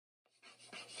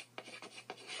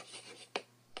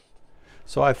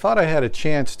So I thought I had a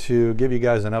chance to give you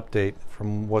guys an update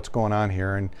from what's going on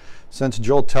here, and since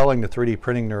Joel Telling, the 3D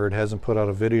printing nerd, hasn't put out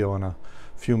a video in a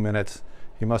few minutes,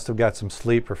 he must have got some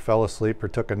sleep or fell asleep or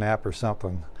took a nap or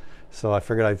something. So I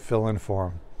figured I'd fill in for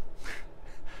him.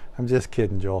 I'm just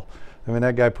kidding, Joel. I mean,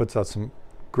 that guy puts out some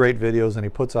great videos and he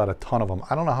puts out a ton of them.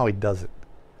 I don't know how he does it.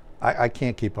 I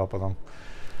can't keep up with him.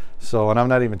 So, and I'm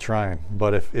not even trying.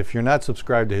 But if you're not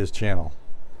subscribed to his channel,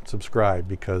 subscribe,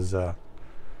 because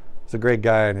he's a great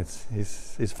guy and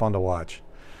he's fun to watch.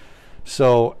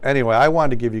 So anyway, I wanted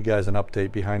to give you guys an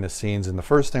update behind the scenes, and the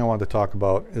first thing I wanted to talk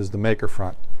about is the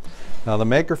MAKERFRONT. Now the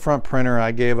MAKERFRONT printer,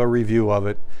 I gave a review of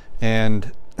it,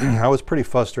 and I was pretty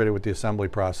frustrated with the assembly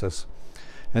process.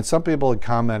 And some people had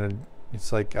commented,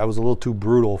 it's like I was a little too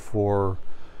brutal for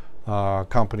a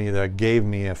company that gave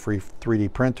me a free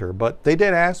 3D printer, but they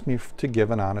did ask me to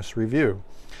give an honest review.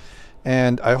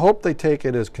 And I hope they take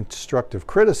it as constructive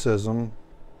criticism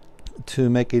to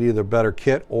make it either better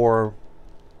kit or,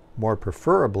 more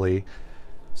preferably,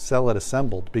 sell it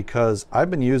assembled, because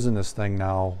I've been using this thing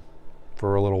now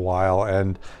for a little while,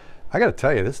 and I got to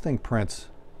tell you, this thing prints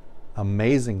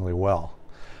amazingly well.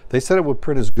 They said it would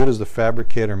print as good as the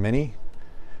Fabrikator Mini,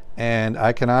 and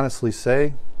I can honestly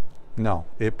say, no,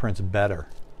 it prints better.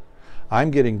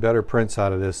 I'm getting better prints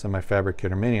out of this than my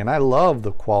Fabrikator Mini, and I love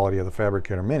the quality of the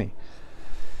Fabrikator Mini.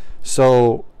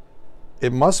 So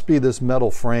it must be this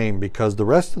metal frame, because the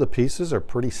rest of the pieces are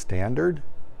pretty standard,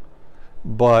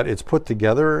 but it's put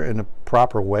together in a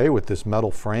proper way with this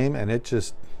metal frame, and it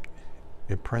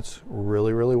prints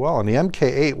really, really well. And the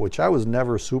MK8, which I was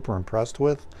never super impressed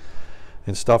with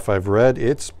and stuff I've read,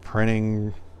 it's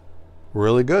printing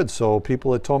really good. So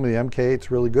people that told me the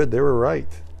MK8's really good, they were right.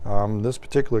 In this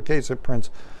particular case, it prints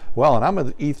well, and I'm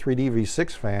an E3D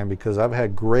V6 fan because I've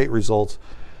had great results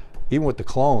even with the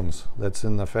clones that's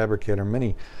in the Fabrikator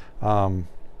Mini.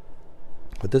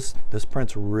 But this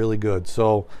prints really good.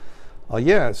 So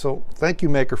yeah, so thank you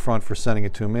MAKERFRONT for sending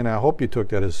it to me, and I hope you took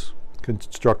that as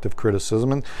constructive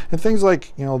criticism. And things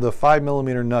like, you know, the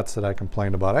 5mm nuts that I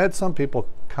complained about. I had some people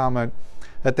comment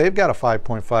that they've got a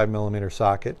 5.5mm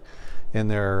socket in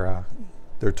their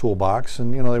toolbox,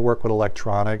 and you know, they work with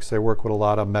electronics, they work with a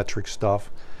lot of metric stuff,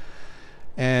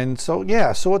 and so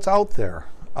yeah, so it's out there.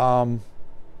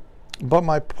 But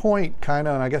my point, kind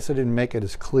of, and I guess I didn't make it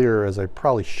as clear as I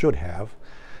probably should have,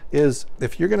 is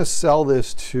if you're going to sell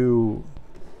this to,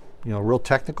 you know, real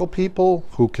technical people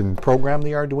who can program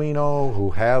the Arduino, who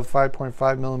have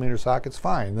 5.5mm sockets,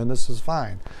 fine, then this is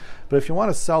fine. But if you want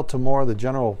to sell to more of the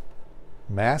general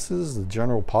masses, the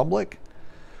general public,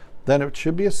 then it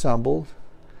should be assembled,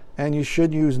 and you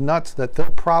should use nuts that they'll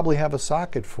probably have a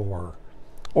socket for.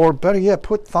 Or better yet,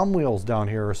 put thumb wheels down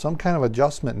here or some kind of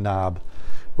adjustment knob,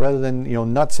 rather than, you know,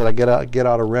 nuts that I get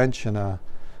out a wrench and a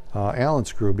Allen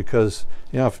screw. Because,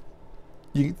 you know, if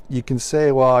you can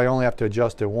say, well, I only have to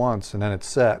adjust it once and then it's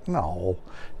set. No,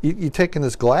 you're taking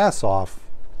this glass off,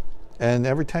 and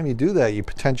every time you do that, you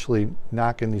potentially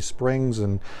knock in these springs,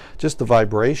 and just the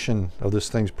vibration of this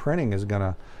thing's printing is going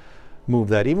to move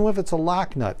that. Even if it's a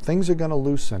lock nut, things are going to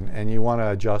loosen and you want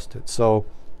to adjust it. So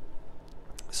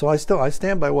I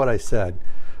stand by what I said,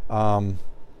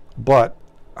 but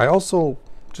I also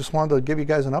just wanted to give you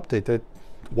guys an update that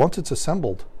once it's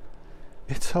assembled,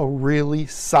 it's a really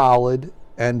solid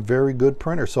and very good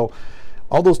printer. So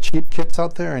all those cheap kits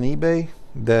out there on eBay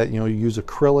that, you know, you use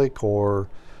acrylic or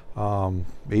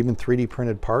even 3D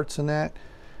printed parts in that,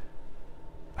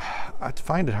 I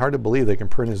find it hard to believe they can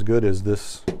print as good as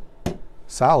this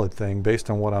solid thing based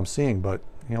on what I'm seeing, but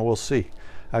you know, we'll see.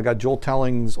 I got Joel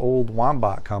Telling's old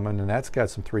Wambot coming, and that's got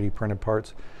some 3D printed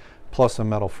parts plus a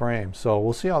metal frame. So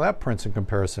we'll see how that prints in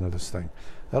comparison to this thing.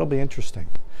 That'll be interesting.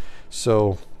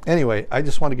 So anyway, I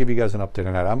just want to give you guys an update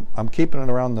on that. I'm keeping it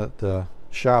around the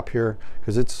shop here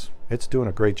because it's doing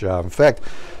a great job. In fact,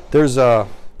 there's a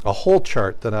whole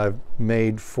chart that I've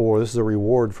made for, this is a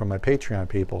reward from my Patreon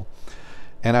people,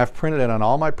 and I've printed it on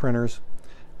all my printers.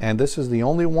 And this is the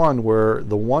only one where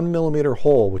the 1mm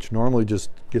hole, which normally just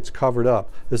gets covered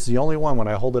up, this is the only one when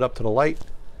I hold it up to the light,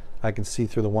 I can see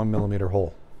through the 1mm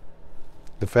hole.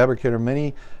 The Fabrikator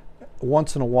Mini,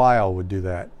 once in a while, would do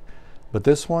that. But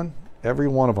this one, every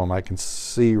one of them, I can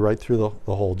see right through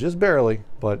the hole. Just barely,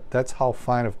 but that's how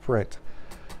fine of print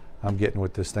I'm getting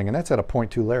with this thing. And that's at a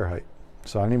 0.2 layer height.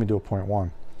 So I didn't even do a 0.1.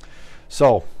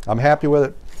 So I'm happy with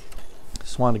it.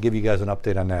 Just wanted to give you guys an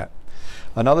update on that.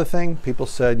 Another thing, people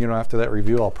said, you know, after that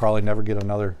review, I'll probably never get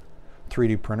another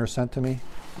 3D printer sent to me.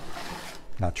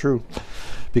 Not true,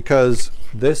 because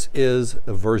this is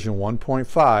a version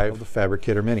 1.5 of the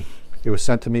Fabrikator Mini. It was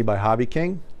sent to me by Hobby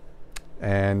King,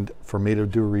 and for me to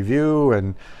do a review,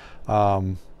 and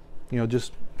you know,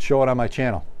 just show it on my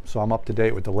channel so I'm up to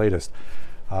date with the latest.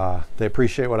 They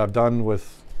appreciate what I've done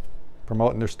with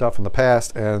promoting their stuff in the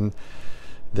past, and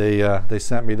they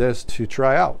sent me this to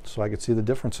try out so I could see the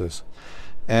differences.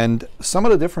 And some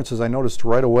of the differences I noticed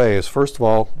right away is, first of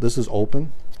all, this is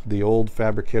open. The old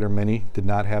Fabrikator Mini did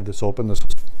not have this open. This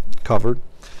was covered.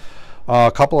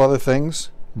 A couple other things.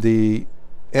 The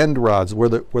end rods, where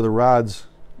the rods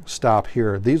stop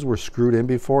here, these were screwed in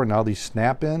before. Now these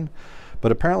snap in.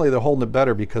 But apparently they're holding it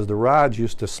better because the rods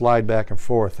used to slide back and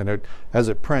forth, and as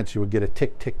it prints, you would get a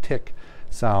tick, tick, tick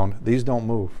sound. These don't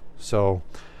move. So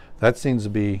that seems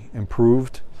to be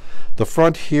improved. The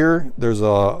front here, there's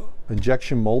a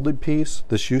injection molded piece.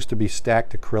 This used to be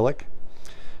stacked acrylic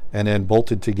and then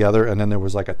bolted together, and then there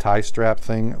was like a tie strap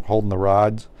thing holding the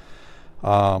rods.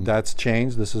 That's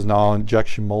changed. This is now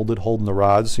injection molded, holding the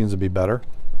rods. Seems to be better.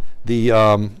 The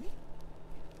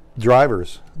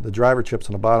the driver chips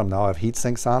on the bottom now have heat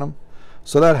sinks on them,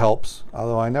 so that helps,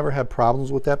 although I never had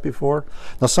problems with that before.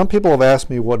 Now some people have asked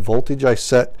me what voltage I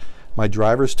set my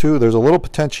drivers to. There's a little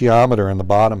potentiometer in the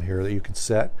bottom here that you can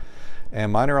set,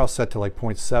 and mine are all set to like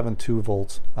 0.72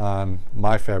 volts on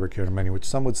my Fabrikator Mini, which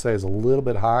some would say is a little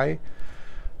bit high.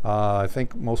 I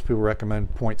think most people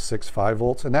recommend 0.65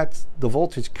 volts, and that's the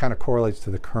voltage kind of correlates to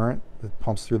the current that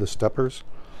pumps through the steppers.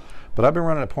 But I've been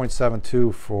running at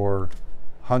 0.72 for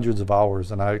hundreds of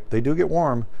hours, and they do get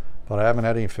warm, but I haven't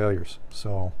had any failures,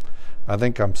 so I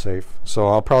think I'm safe. So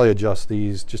I'll probably adjust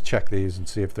these, just check these and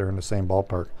see if they're in the same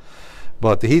ballpark.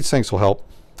 But the heat sinks will help.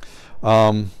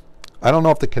 I don't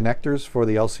know if the connectors for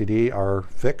the LCD are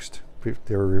fixed.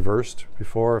 They were reversed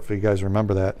before, if you guys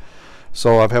remember that.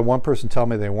 So I've had one person tell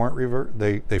me they weren't reversed,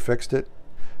 they fixed it,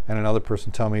 and another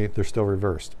person tell me they're still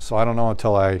reversed. So I don't know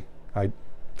until I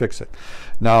fix it.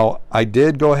 Now I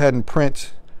did go ahead and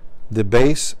print the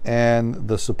base and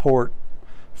the support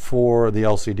for the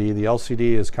LCD. The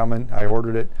LCD is coming. I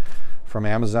ordered it from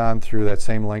Amazon through that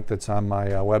same link that's on my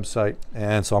website,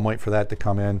 and so I'm waiting for that to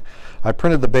come in. I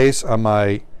printed the base on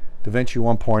my DaVinci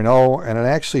 1.0, and it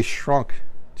actually shrunk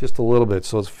just a little bit,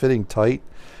 so it's fitting tight,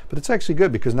 but it's actually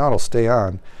good because now it'll stay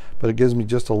on, but it gives me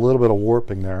just a little bit of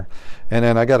warping there. And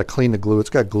then I got to clean the glue. It's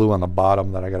got glue on the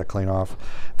bottom that I got to clean off.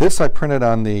 This I printed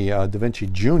on the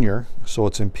DaVinci Junior, so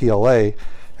it's in PLA,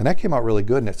 and that came out really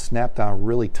good, and it snapped down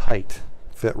really tight,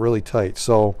 fit really tight.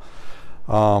 So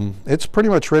it's pretty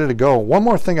much ready to go. One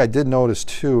more thing I did notice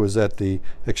too is that the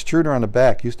extruder on the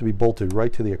back used to be bolted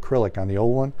right to the acrylic on the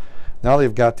old one. Now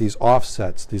they've got these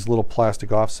offsets, these little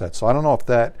plastic offsets. So I don't know if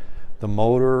the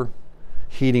motor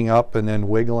heating up and then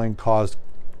wiggling caused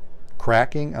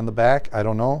cracking on the back. I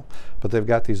don't know, but they've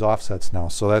got these offsets now,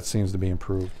 so that seems to be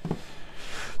improved.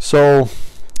 So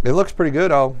it looks pretty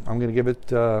good. I'm going to give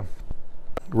it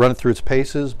run it through its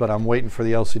paces, but I'm waiting for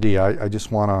the LCD. I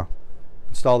just want to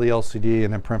install the LCD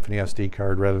and then print from the SD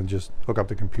card rather than just hook up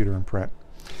the computer and print.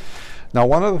 Now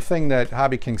one other thing that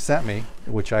Hobby King sent me,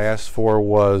 which I asked for,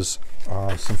 was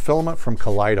some filament from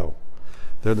Colido.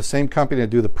 They're the same company that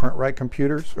do the PrintRite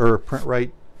computers, or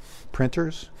PrintRite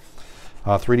printers,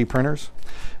 3D printers.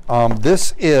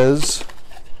 This is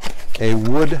a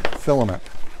wood filament.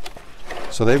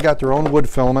 So they've got their own wood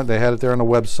filament. They had it there on the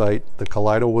website, the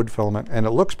Colido wood filament, and it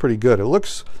looks pretty good. It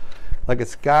looks like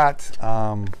it's got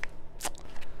a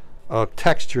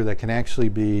texture that can actually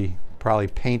be probably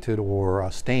painted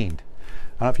or stained.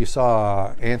 I don't know if you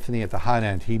saw Anthony at the hot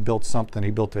end. He built something. He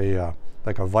built a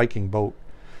like a Viking boat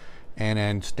and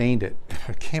then stained it.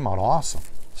 It came out awesome.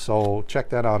 So check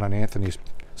that out on Anthony's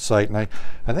site. And I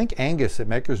think Angus at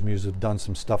Maker's Muse has done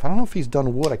some stuff. I don't know if he's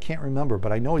done wood. I can't remember,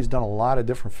 but I know he's done a lot of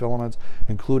different filaments,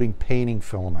 including painting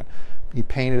filament. He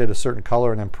painted it a certain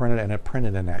color and then printed it, and it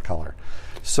printed in that color.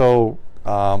 So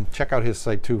check out his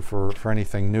site too for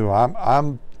anything new. I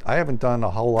haven't done a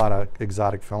whole lot of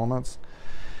exotic filaments,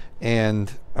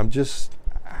 and I just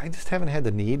haven't had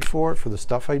the need for it for the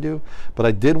stuff I do. But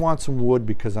I did want some wood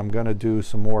because I'm going to do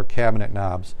some more cabinet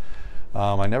knobs.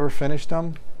 I never finished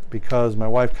them because my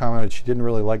wife commented she didn't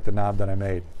really like the knob that I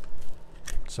made.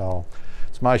 So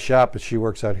it's my shop, but she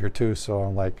works out here too, so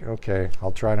I'm like, okay,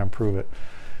 I'll try to improve it.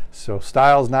 So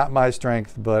style's not my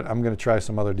strength, but I'm going to try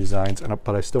some other designs,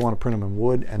 but I still want to print them in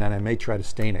wood, and then I may try to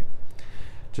stain it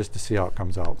just to see how it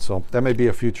comes out. So that may be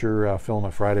a future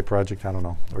Filament Friday project, I don't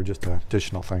know, or just an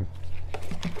additional thing.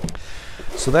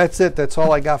 So that's it. That's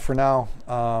all I got for now.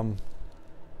 I'll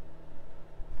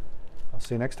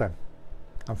see you next time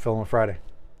on Filament Friday.